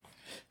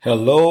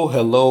Hello,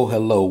 hello,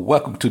 hello.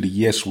 Welcome to the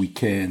Yes We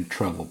Can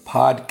Travel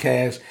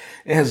Podcast.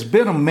 It has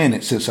been a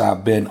minute since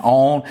I've been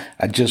on.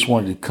 I just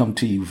wanted to come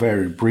to you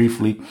very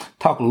briefly,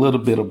 talk a little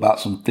bit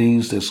about some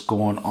things that's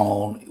going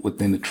on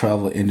within the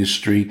travel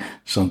industry,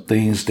 some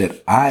things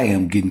that I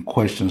am getting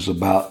questions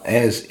about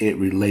as it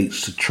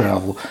relates to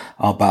travel,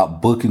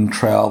 about booking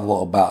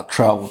travel, about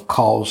travel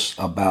costs,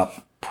 about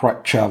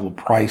travel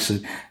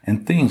pricing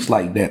and things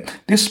like that.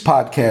 This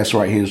podcast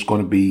right here is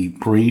going to be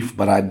brief,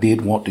 but I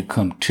did want to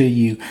come to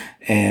you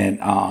and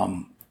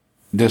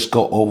just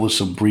go over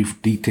some brief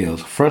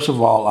details. First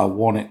of all, I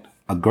wanted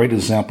a great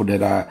example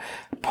that I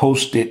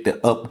posted the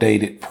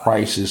updated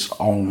prices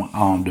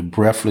on the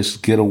Breathless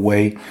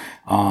Getaway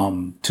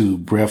to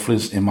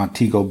Breathless in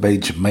Montego Bay,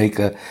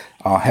 Jamaica,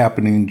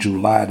 happening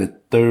July the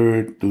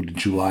 3rd through the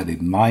July the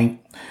 9th.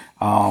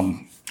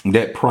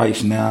 That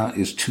price now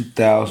is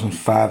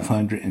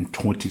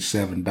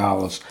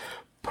 $2,527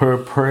 per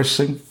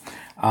person.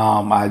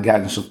 I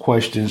gotten some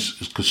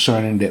questions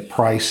concerning that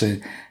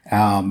pricing.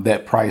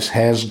 That price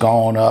has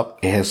gone up.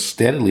 It has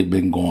steadily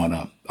been going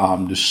up.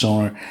 The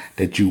sooner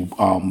that you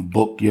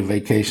book your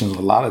vacations,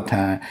 a lot of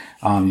time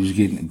you're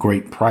getting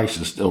great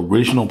prices. The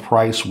original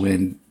price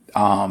when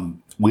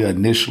we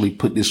initially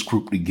put this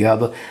group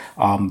together,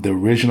 the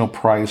original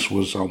price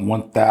was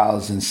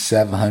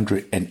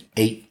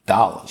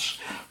 $1,708.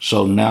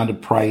 So now the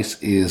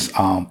price is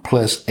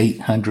plus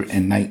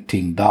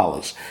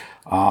 $819.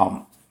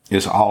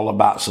 It's all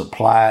about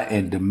supply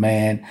and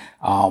demand.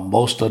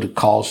 Most of the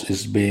cost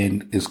is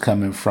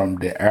coming from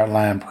the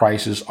airline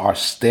prices are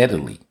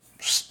steadily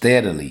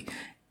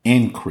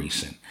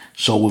increasing.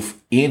 So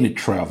within the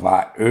travel,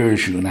 I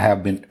urge you, and I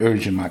have been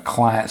urging my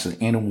clients and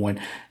anyone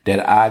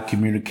that I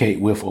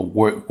communicate with or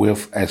work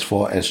with as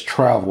far as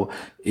travel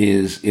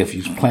is if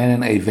you're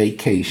planning a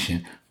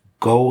vacation,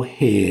 go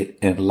ahead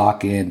and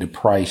lock in the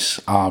price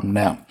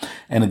now.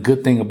 And a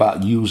good thing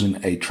about using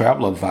a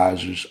travel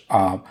advisor,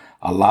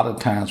 a lot of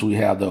times we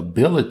have the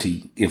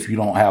ability, if you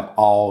don't have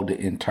all the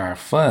entire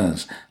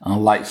funds,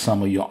 unlike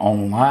some of your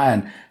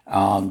online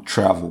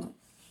travel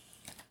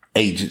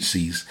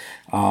agencies,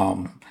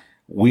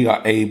 we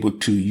are able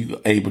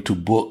to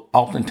book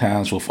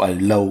oftentimes with a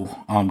low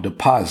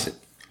deposit,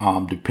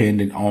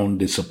 depending on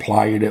the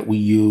supplier that we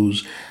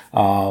use.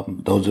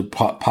 Those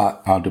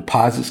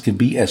deposits can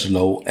be as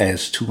low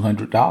as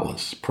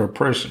 $200 per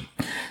person.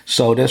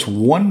 So that's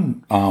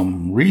one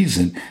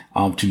reason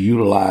to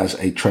utilize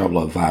a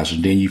travel advisor.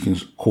 Then you can,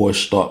 of course,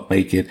 start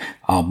making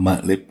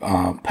monthly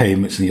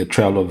payments, and your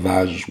travel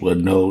advisors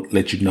will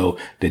let you know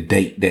the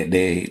date that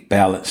their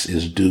balance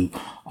is due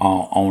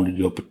on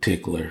your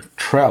particular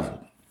travel.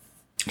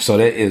 So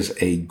that is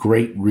a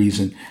great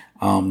reason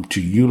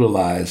to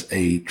utilize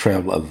a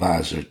travel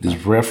advisor. The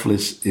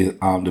Breathless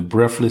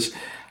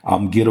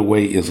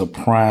Getaway is a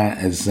prime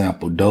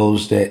example.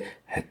 Those that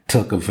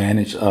took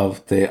advantage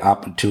of their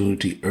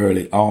opportunity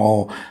early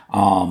on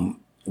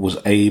was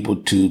able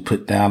to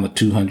put down a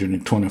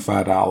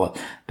 $225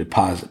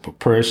 deposit per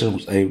person,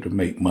 was able to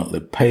make monthly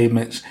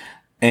payments,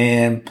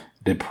 and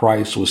the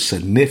price was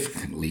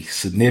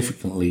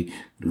significantly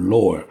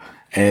lower.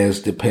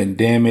 As the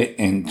pandemic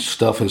and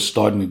stuff is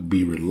starting to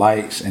be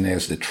relaxed, and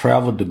as the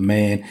travel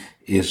demand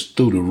is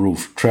through the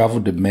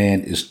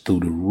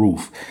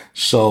roof.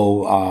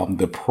 So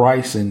the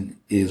pricing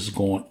is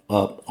going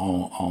up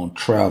on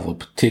travel,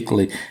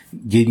 particularly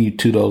getting you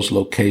to those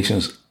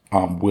locations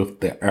with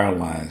the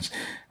airlines.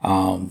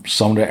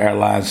 Some of the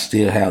airlines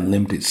still have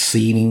limited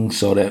seating,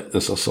 so that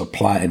it's a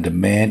supply and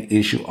demand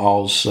issue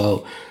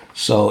also.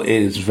 So it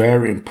is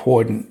very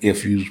important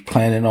if you're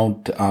planning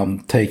on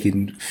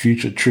taking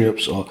future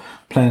trips or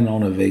planning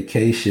on a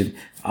vacation.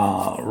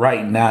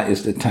 Right now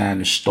is the time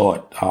to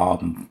start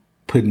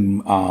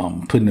putting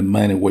the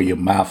money where your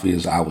mouth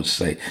is, I would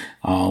say.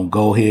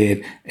 Go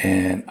ahead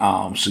and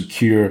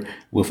secure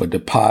with a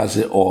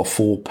deposit or a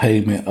full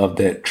payment of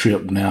that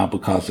trip now,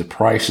 because the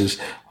prices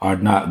are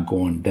not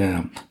going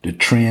down. The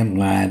trend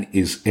line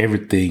is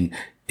everything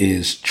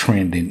is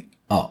trending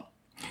up.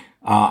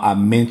 I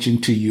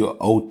mentioned to you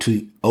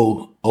OTA,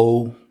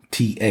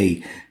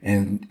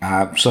 and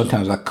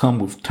sometimes I come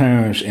with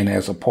terms, and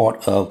as a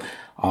part of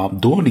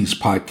doing these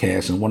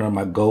podcasts, and one of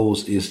my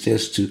goals is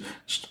just to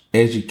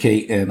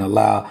educate and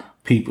allow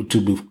people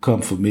to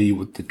become familiar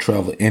with the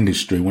travel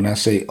industry. When I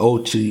say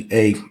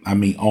OTA, I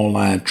mean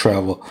online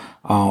travel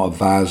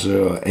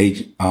advisor or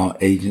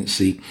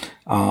agency.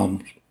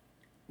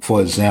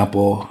 For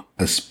example,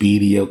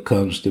 Expedia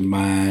comes to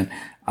mind.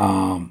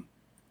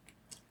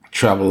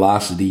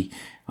 Travelocity,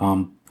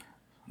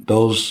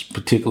 those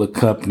particular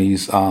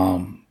companies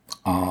comes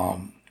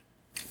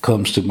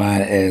to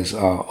mind as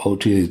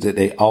OTAs, that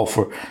they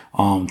offer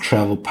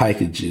travel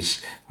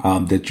packages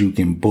that you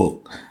can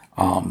book.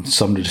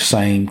 Some of the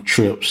same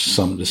trips,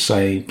 some of the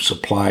same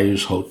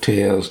suppliers,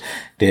 hotels,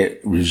 that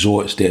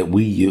resorts that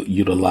we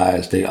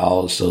utilize, they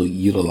also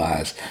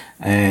utilize.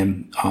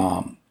 And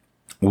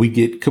we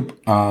get,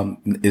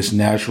 it's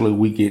naturally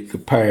we get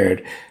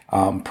compared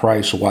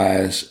price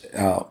wise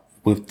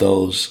with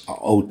those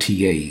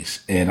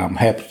OTAs. And I'm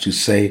happy to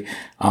say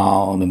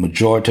the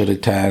majority of the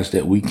times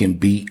that we can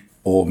beat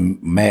or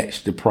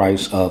match the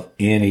price of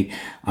any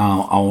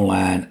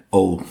online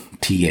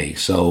OTA.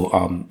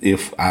 So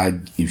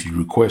if you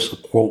request a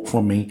quote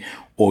from me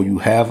or you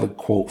have a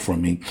quote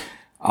from me,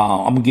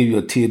 I'm gonna give you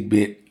a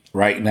tidbit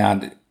right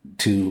now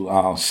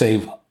to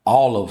save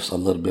all of us a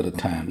little bit of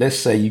time. Let's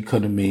say you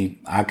come to me,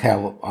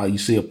 you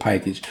see a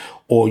package,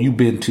 or you've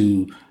been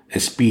to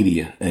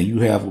Expedia and you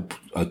have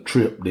a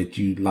trip that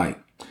you like.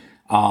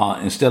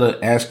 Instead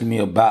of asking me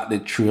about the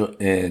trip,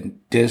 and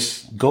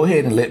just go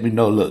ahead and let me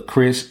know, look,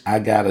 Chris, I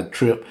got a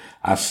trip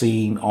I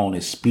seen on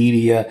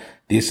Expedia.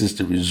 This is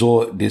the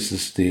resort. This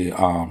is the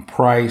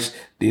price.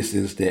 This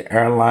is the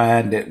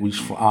airline that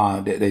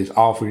they's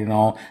offering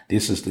on.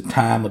 This is the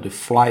time of the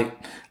flight.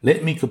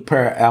 Let me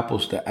compare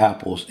apples to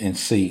apples and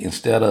see.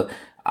 Instead of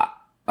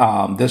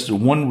that's the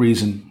one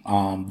reason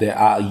that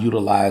I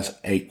utilize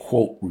a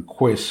quote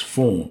request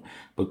form,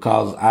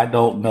 because I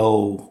don't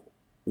know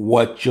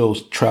what your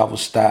travel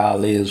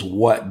style is.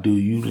 What do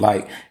you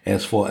like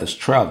as far as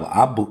travel?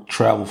 I book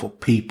travel for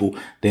people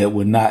that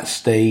will not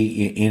stay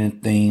in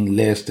anything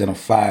less than a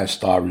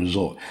 5-star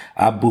resort.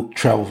 I book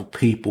travel for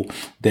people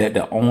that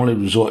the only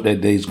resort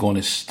that they's going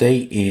to stay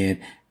in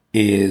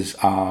is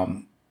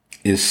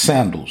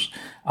Sandals.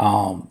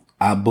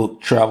 I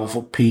book travel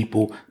for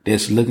people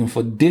that's looking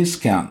for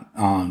discount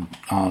on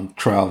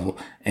travel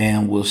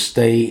and will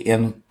stay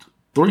in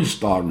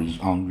 3-star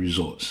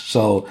resorts.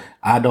 So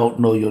I don't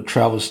know your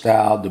travel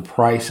style, the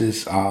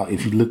prices.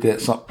 If you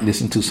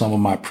listen to some of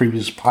my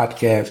previous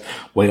podcasts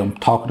where I'm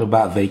talking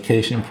about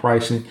vacation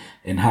pricing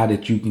and how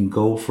that you can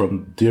go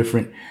from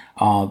different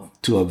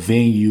to a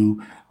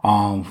venue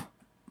from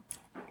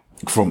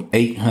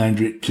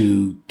 $800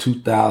 to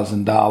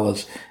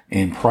 $2,000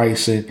 in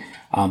pricing.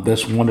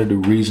 That's one of the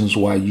reasons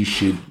why you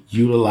should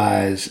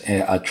utilize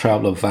a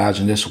travel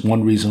advisor. And that's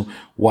one reason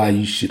why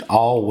you should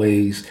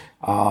always,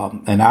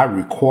 and I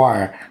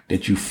require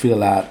that you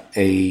fill out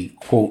a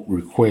quote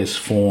request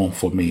form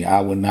for me.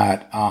 I will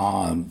not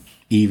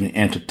even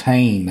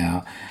entertain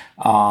now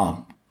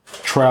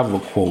travel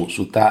quotes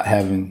without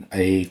having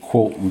a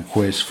quote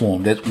request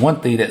form. That's one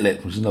thing that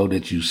lets us know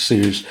that you're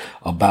serious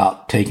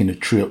about taking a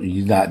trip.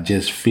 You're not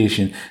just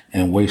fishing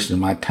and wasting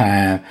my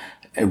time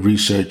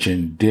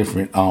researching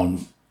different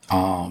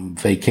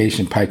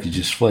vacation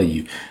packages for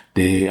you.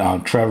 The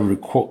travel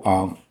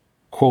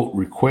quote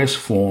request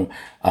form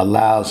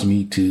allows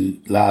you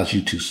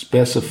to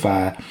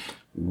specify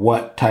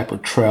what type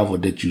of travel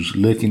that you're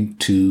looking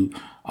to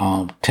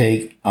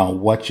take,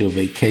 what your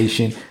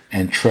vacation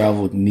and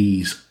travel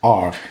needs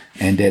are,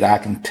 and that I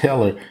can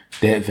tailor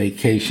that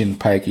vacation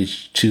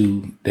package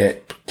to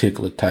that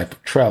particular type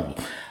of travel.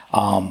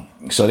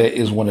 So that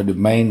is one of the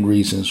main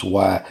reasons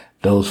why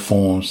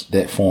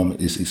that form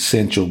is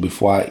essential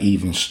before I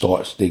even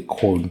start the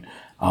quoting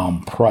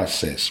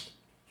process.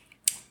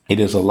 It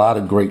is a lot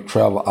of great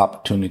travel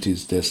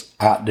opportunities that's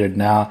out there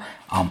now.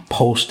 I'm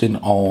posting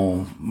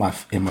in my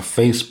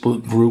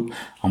Facebook group.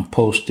 I'm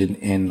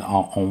posting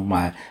on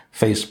my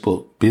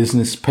Facebook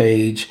business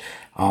page.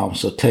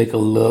 So take a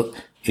look.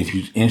 If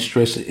you're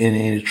interested in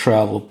any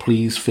travel,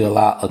 please fill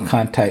out or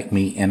contact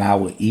me, and I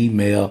will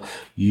email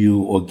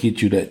you or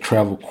get you that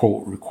travel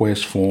quote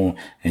request form,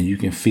 and you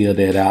can fill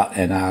that out,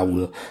 and I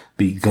will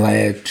be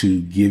glad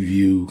to give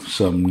you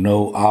some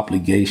no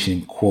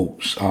obligation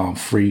quotes,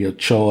 free of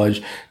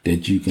charge,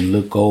 that you can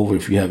look over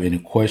if you have any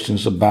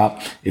questions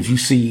about. If you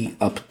see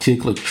a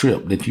particular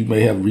trip that you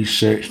may have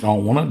researched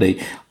on one of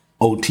the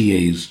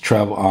OTAs,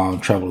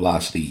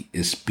 Travelocity,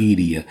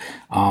 Expedia,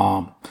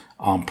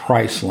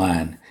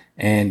 Priceline,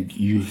 and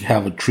you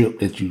have a trip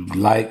that you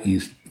like,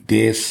 is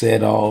dead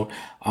set on,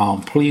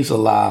 please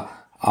allow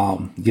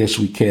Yes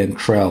We Can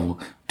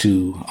Travel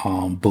to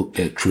book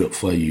that trip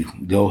for you.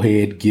 Go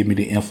ahead, give me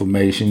the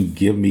information,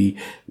 give me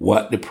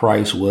what the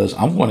price was.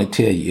 I'm going to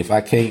tell you, if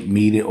I can't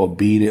meet it or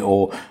beat it,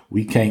 or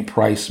we can't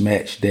price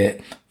match that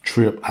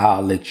trip,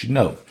 I'll let you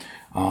know.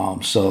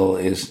 So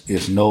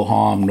it's no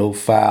harm, no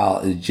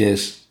foul. It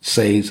just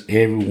saves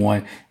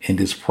everyone in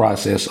this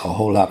process a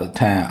whole lot of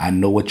time. I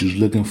know what you're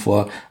looking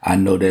for. I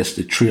know that's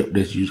the trip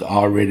that you've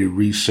already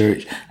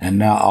researched. And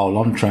now all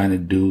I'm trying to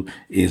do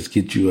is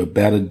get you a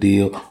better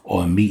deal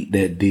or meet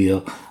that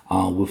deal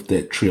with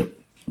that trip.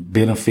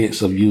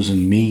 Benefits of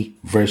using me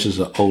versus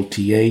an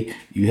OTA: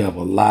 you have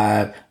a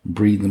live,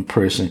 breathing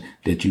person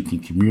that you can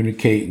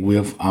communicate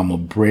with.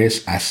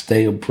 I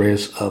stay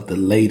abreast of the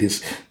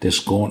latest that's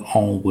going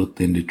on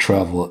within the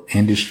travel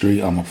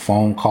industry. I'm a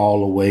phone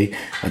call away,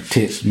 a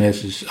text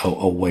message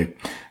away.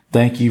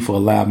 Thank you for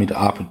allowing me the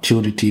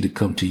opportunity to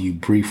come to you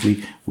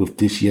briefly with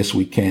this Yes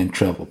We Can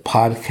Travel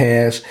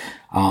podcast.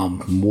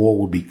 More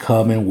will be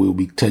coming. We'll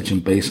be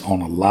touching base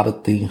on a lot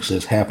of things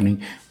that's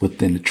happening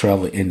within the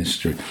travel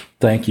industry.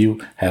 Thank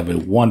you. Have a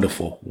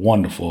wonderful,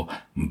 wonderful,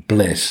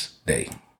 blessed day.